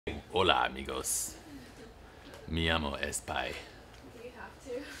Hola, amigos. Mi amo es Pai. Do you have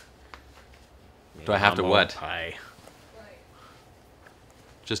to? Do I have to what? Pie. Right.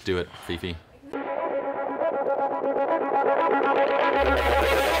 Just do it, Fifi.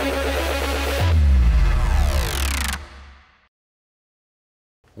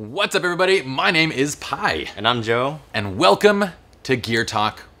 What's up, everybody? My name is Pai, And I'm Joe. and welcome to Gear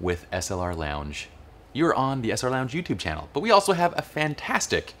Talk with SLR Lounge. You're on the SLR Lounge YouTube channel, but we also have a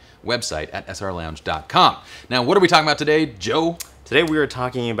fantastic website at slrlounge.com. Now, what are we talking about today, Joe? Today we are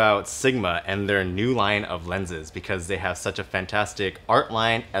talking about Sigma and their new line of lenses because they have such a fantastic art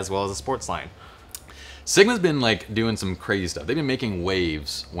line as well as a sports line. Sigma's been like doing some crazy stuff. They've been making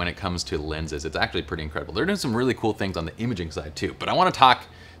waves when it comes to lenses. It's actually pretty incredible. They're doing some really cool things on the imaging side too. But I want to talk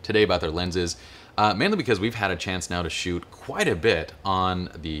today about their lenses, mainly because we've had a chance now to shoot quite a bit on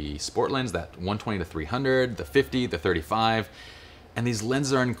the sport lens, that 120 to 300, the 50, the 35, and these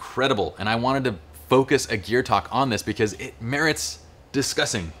lenses are incredible. And I wanted to focus a Gear Talk on this because it merits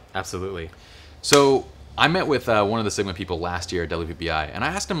discussing. Absolutely. So I met with one of the Sigma people last year at WPPI, and I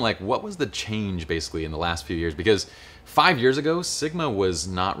asked him, like, what was the change basically in the last few years? Because 5 years ago, Sigma was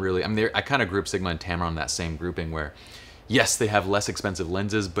not really, I mean, I kind of grouped Sigma and Tamron in that same grouping where, yes, they have less expensive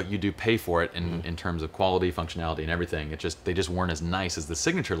lenses, but you do pay for it in terms of quality, functionality, and everything. They just weren't as nice as the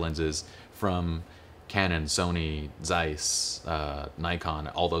signature lenses from Canon, Sony, Zeiss, Nikon,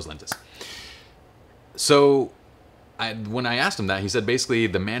 all those lenses. So when I asked him that, he said basically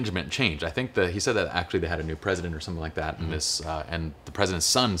the management changed. I think he said that actually they had a new president or something like that, and and the president's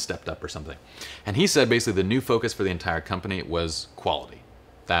son stepped up or something. And he said basically the new focus for the entire company was quality.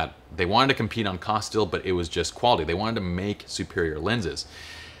 That they wanted to compete on cost still, but it was just quality. They wanted to make superior lenses.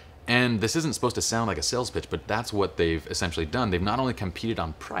 And this isn't supposed to sound like a sales pitch, but that's what they've essentially done. They've not only competed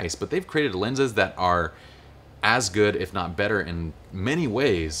on price, but they've created lenses that are as good, if not better, in many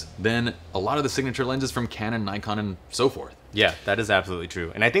ways than a lot of the signature lenses from Canon, Nikon, and so forth. Yeah, that is absolutely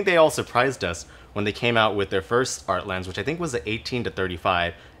true. And I think they all surprised us when they came out with their first art lens, which I think was the 18 to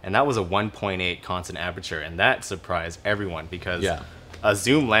 35, and that was a 1.8 constant aperture, and that surprised everyone because a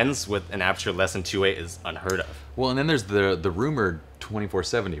zoom lens with an aperture less than 2.8 is unheard of. Well, and then there's the rumored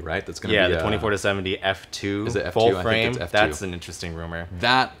 2470, right? That's going to be the 24 to 70 f2, is it F2? full I frame. think it's F2. That's an interesting rumor.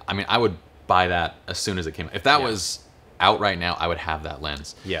 That, I mean, I would buy that as soon as it came out. If that was out right now, I would have that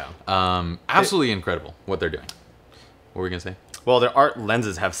lens. Yeah. Absolutely incredible what they're doing. What were we going to say? Well, their art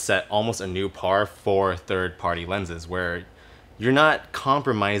lenses have set almost a new par for third-party lenses where you're not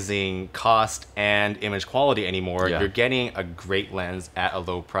compromising cost and image quality anymore. Yeah. You're getting a great lens at a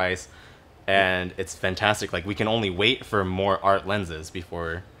low price, and it's fantastic. Like, we can only wait for more art lenses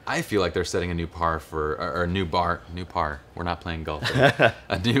before... I feel like they're setting a new par for, or a new par. We're not playing golf.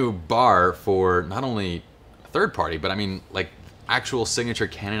 A new bar for not only third party, but I mean, like actual signature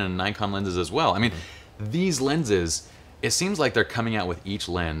Canon and Nikon lenses as well. I mean, these lenses, it seems like they're coming out with each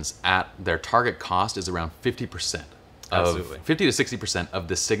lens at their target cost is around 50%. Absolutely. 50 to 60% of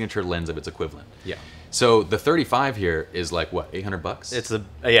the signature lens of its equivalent. Yeah. So the 35 here is like what, 800 bucks? It's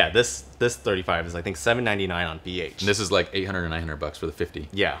this 35 is I think $799 on BH. And this is like 800 or 900 bucks for the 50.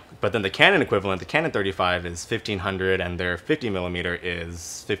 Yeah, but then the Canon equivalent, the Canon 35 is $1,500, and their 50mm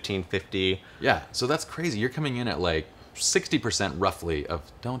is $1,550. Yeah, so that's crazy. You're coming in at like 60% roughly of,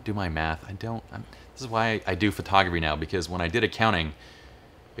 don't do my math. This is why I do photography now, because when I did accounting,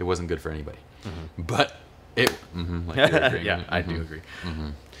 it wasn't good for anybody. But like you're agreeing. Yeah, I do agree.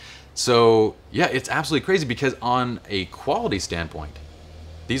 So yeah, it's absolutely crazy because on a quality standpoint,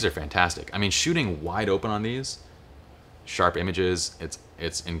 these are fantastic. I mean, shooting wide open on these, sharp images,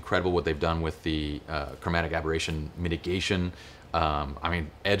 it's incredible what they've done with the chromatic aberration mitigation. I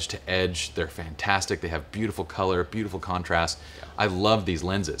mean, edge to edge, they're fantastic. They have beautiful color, beautiful contrast. Yeah. I love these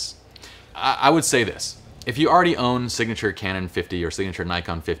lenses. I would say this. If you already own signature Canon 50 or signature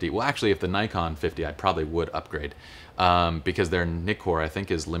Nikon 50, well, actually, if the Nikon 50, I probably would upgrade because their Nikkor, I think,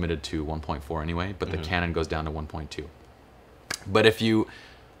 is limited to 1.4 anyway, but the Canon goes down to 1.2. But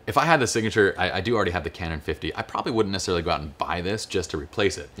if I had the signature, I do already have the Canon 50, I probably wouldn't necessarily go out and buy this just to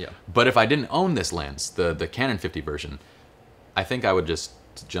replace it. Yeah. But if I didn't own this lens, the Canon 50 version, I think I would just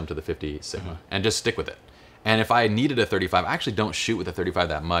jump to the 50 Sigma and just stick with it. And if I needed a 35, I actually don't shoot with a 35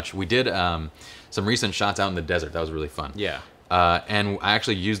 that much. We did some recent shots out in the desert. That was really fun. Yeah. And I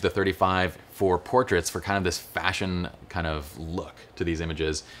actually used the 35 for portraits for kind of this fashion kind of look to these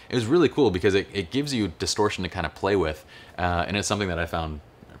images. It was really cool because it gives you distortion to kind of play with. And it's something that I found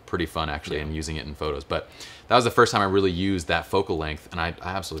pretty fun actually in using it in photos. But that was the first time I really used that focal length, and I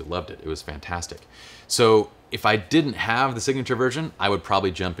absolutely loved it. It was fantastic. So if I didn't have the signature version, I would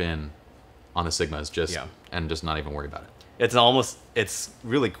probably jump in on the Sigmas and just not even worry about it. It's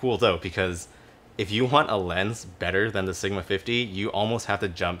really cool though, because if you want a lens better than the Sigma 50, you almost have to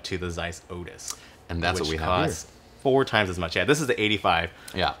jump to the Zeiss Otis. And that's what which we have here. costs 4 times as much. Yeah, this is the 85.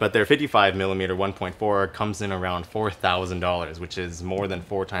 Yeah. But their 55 millimeter 1.4 comes in around $4,000, which is more than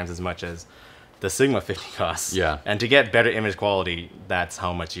 4 times as much as the Sigma 50 costs. Yeah. And to get better image quality, that's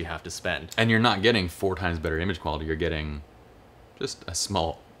how much you have to spend. And you're not getting 4 times better image quality. You're getting just a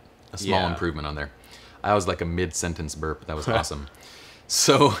small improvement on there. I was like a mid-sentence burp. That was awesome.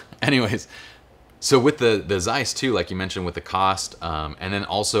 So, anyways, so with the Zeiss too, like you mentioned, with the cost, and then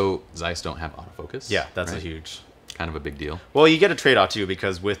also Zeiss don't have autofocus. Yeah, that's right? a huge... kind of a big deal. Well, you get a trade-off too,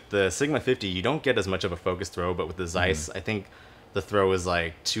 because with the Sigma 50, you don't get as much of a focus throw, but with the Zeiss, I think the throw is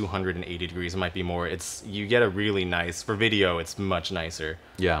like 280 degrees. It might be more. You get a really nice, for video, it's much nicer.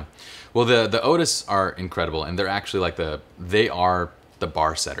 Yeah. Well, the Otis are incredible, and they're actually like they are the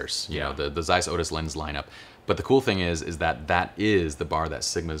bar setters. You know, the Zeiss Otis lens lineup. But the cool thing is that is the bar that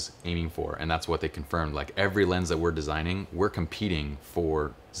Sigma's aiming for, and that's what they confirmed. Like every lens that we're designing, we're competing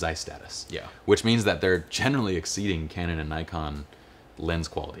for Zeiss status. Yeah. Which means that they're generally exceeding Canon and Nikon lens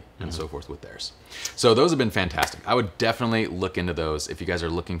quality and so forth with theirs. So those have been fantastic. I would definitely look into those if you guys are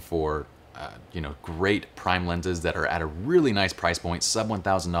looking for great prime lenses that are at a really nice price point, sub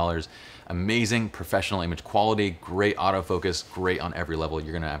 $1,000, amazing professional image quality, great autofocus, great on every level.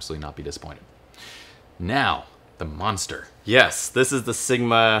 You're gonna absolutely not be disappointed. Now, the monster. Yes, this is the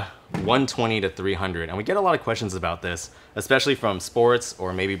Sigma 120 to 300, and we get a lot of questions about this, especially from sports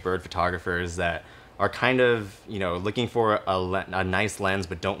or maybe bird photographers that are kind of, looking for a nice lens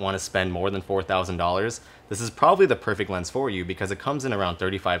but don't want to spend more than $4,000. This is probably the perfect lens for you because it comes in around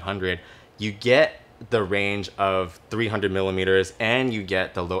 $3,500. You get the range of 300 millimeters and you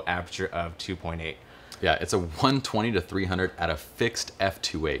get the low aperture of 2.8. Yeah, it's a 120 to 300 at a fixed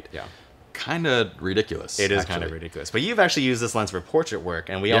f2.8. Yeah. Kind of ridiculous. It is kind of ridiculous. But you've actually used this lens for portrait work,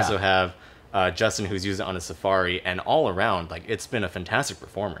 and we also have Justin who's used it on a Safari, and all around, like, it's been a fantastic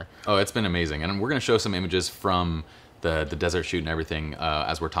performer. Oh, it's been amazing. And we're going to show some images from the desert shoot and everything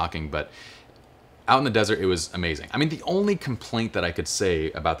as we're talking, but out in the desert, it was amazing. I mean, the only complaint that I could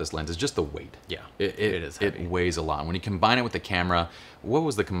say about this lens is just the weight. Yeah, it is heavy. It weighs a lot. And when you combine it with the camera, what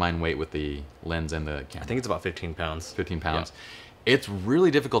was the combined weight with the lens and the camera? I think it's about 15 pounds. 15 pounds. Yeah. It's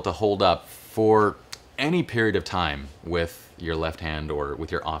really difficult to hold up for any period of time with your left hand or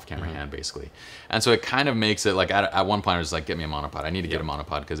with your off-camera hand, basically. And so it kind of makes it like at one point I was like, get me a monopod. I need to get a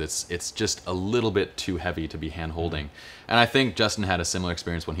monopod because it's just a little bit too heavy to be hand holding. And I think Justin had a similar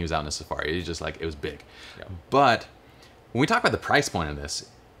experience when he was out in the Safari. He's just like, it was big. Yeah. But when we talk about the price point of this,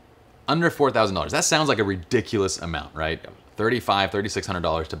 under $4,000, that sounds like a ridiculous amount, right? Yeah. $3,500,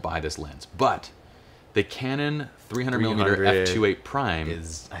 $3,600 to buy this lens. But the Canon 300mm f2.8 prime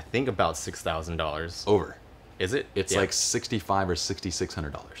is, I think, about $6,000 over. Is it? It's like $6,500 or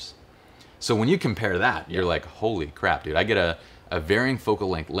 $6,600. So when you compare that, you're like, holy crap, dude! I get a varying focal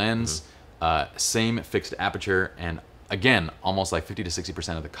length lens, same fixed aperture, and again, almost like 50 to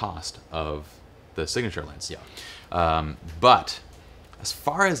 60% of the cost of the signature lens. Yeah. But as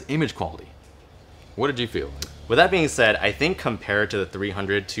far as image quality, what did you feel? With that being said, I think compared to the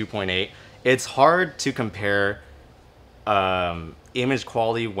 300 2.8. It's hard to compare image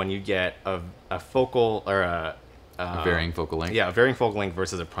quality when you get a focal or a varying focal length. Yeah, a varying focal length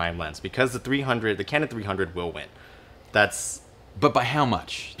versus a prime lens, because the Canon 300 will win. But by how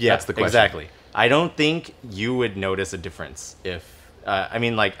much? Yeah, that's the question. Exactly. I don't think you would notice a difference if. I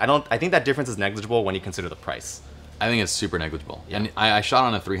think that difference is negligible when you consider the price. I think it's super negligible. Yeah. And I shot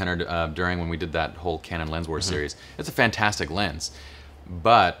on a 300 during when we did that whole Canon Lens Wars series. It's a fantastic lens.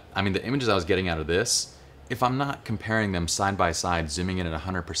 But, I mean, the images I was getting out of this, if I'm not comparing them side by side, zooming in at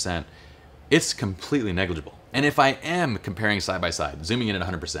 100%, it's completely negligible. And if I am comparing side by side, zooming in at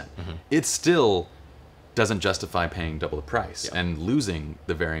 100%, it still doesn't justify paying double the price and losing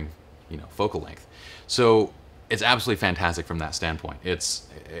the varying, focal length. So it's absolutely fantastic from that standpoint. It's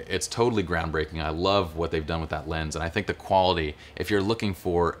totally groundbreaking. I love what they've done with that lens. And I think the quality, if you're looking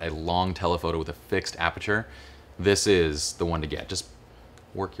for a long telephoto with a fixed aperture, this is the one to get. Just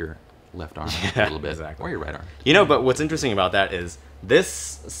work your left arm a little bit, or your right arm. But what's interesting about that is this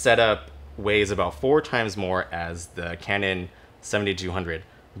setup weighs about 4 times more as the Canon 7200,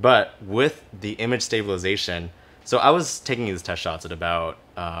 but with the image stabilization. So I was taking these test shots at about,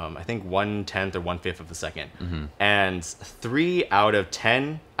 I think 1/10 or 1/5 of a second, and 3 out of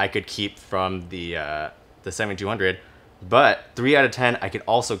 10 I could keep from the 7200, but 3 out of 10 I could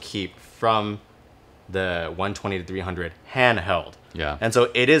also keep from the 120 to 300 handheld. Yeah. And so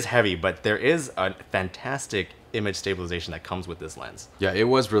it is heavy, but there is a fantastic image stabilization that comes with this lens. Yeah, it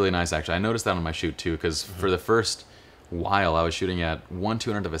was really nice, actually. I noticed that on my shoot, too, because for the first while I was shooting at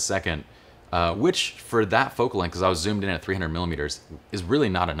 1/200th of a second, which for that focal length, because I was zoomed in at 300 millimeters, is really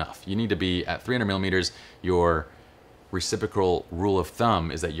not enough. You need to be at 300 millimeters. Your reciprocal rule of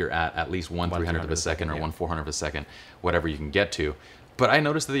thumb is that you're at least 1/300th of a second or 1/400th of a second, whatever you can get to. But I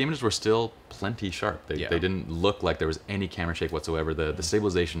noticed that the images were still plenty sharp. They didn't look like there was any camera shake whatsoever. The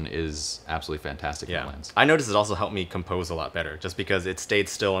stabilization is absolutely fantastic in the lens. I noticed it also helped me compose a lot better. Just because it stayed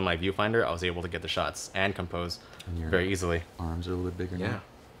still in my viewfinder, I was able to get the shots and compose very easily. Arms are a little bit bigger now.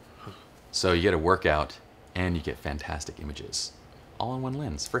 So you get a workout and you get fantastic images. All in one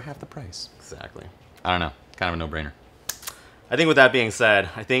lens for half the price. Exactly. I don't know. Kind of a no-brainer. I think with that being said,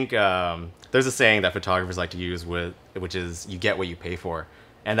 I think there's a saying that photographers like to use, which is you get what you pay for.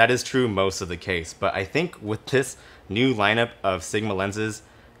 And that is true most of the case. But I think with this new lineup of Sigma lenses,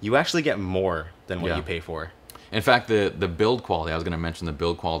 you actually get more than what you pay for. In fact, the build quality, I was going to mention the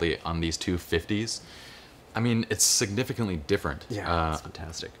build quality on these 250s. I mean, it's significantly different. Yeah, it's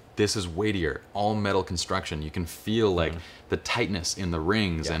fantastic. This is weightier, all metal construction. You can feel like the tightness in the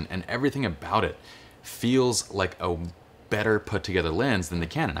rings and everything about it feels like a better put together lens than the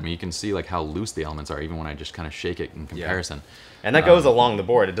Canon. I mean, you can see like how loose the elements are even when I just kind of shake it in comparison. And that goes along the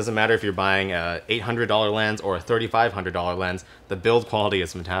board. It doesn't matter if you're buying a $800 lens or a $3,500 lens. The build quality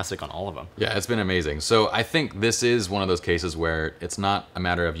is fantastic on all of them. Yeah, it's been amazing. So I think this is one of those cases where it's not a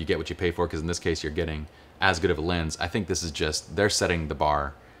matter of you get what you pay for, because in this case you're getting as good of a lens. I think this is just, they're setting the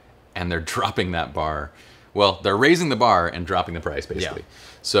bar and they're dropping that bar. Well, they're raising the bar and dropping the price, basically.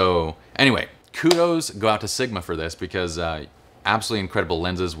 So anyway, kudos go out to Sigma for this, because absolutely incredible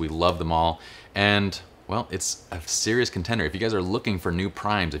lenses. We love them all. And, well, it's a serious contender. If you guys are looking for new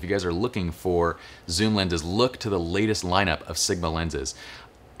primes, if you guys are looking for zoom lenses, look to the latest lineup of Sigma lenses.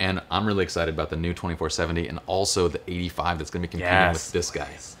 And I'm really excited about the new 2470 and also the 85 that's going to be competing with this guy.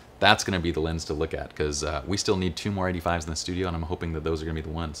 That's going to be the lens to look at, because we still need 2 more 85s in the studio, and I'm hoping that those are going to be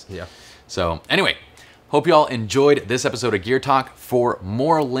the ones. Yeah. So anyway, hope you all enjoyed this episode of Gear Talk. For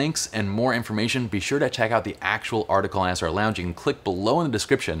more links and more information, be sure to check out the actual article on SR Lounge. You can click below in the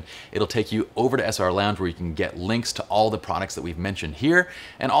description. It'll take you over to SR Lounge, where you can get links to all the products that we've mentioned here.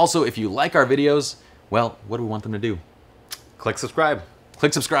 And also, if you like our videos, well, what do we want them to do? Click subscribe.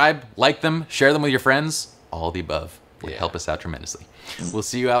 Click subscribe, like them, share them with your friends. All the above would help us out tremendously. We'll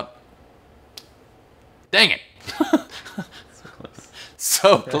see you out. Dang it. So close.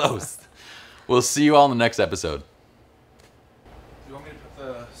 So close. We'll see you all in the next episode. Do you want me to put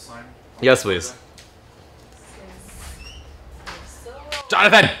the sign? Yes, please.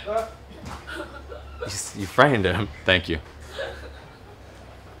 Jonathan! You frightened him. Thank you.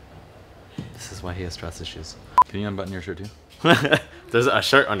 This is why he has trust issues. Can you unbutton your shirt too? There's a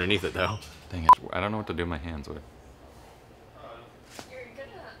shirt underneath it, though. Dang it. I don't know what to do with my hands. You're gonna,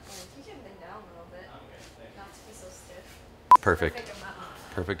 you can bend down a little bit, not to be so stiff. Perfect.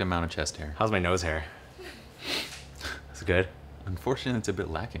 Perfect amount of chest hair. How's my nose hair? Is it good? Unfortunately, it's a bit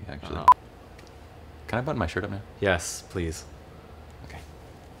lacking, actually. Oh. Can I button my shirt up now? Yes, please.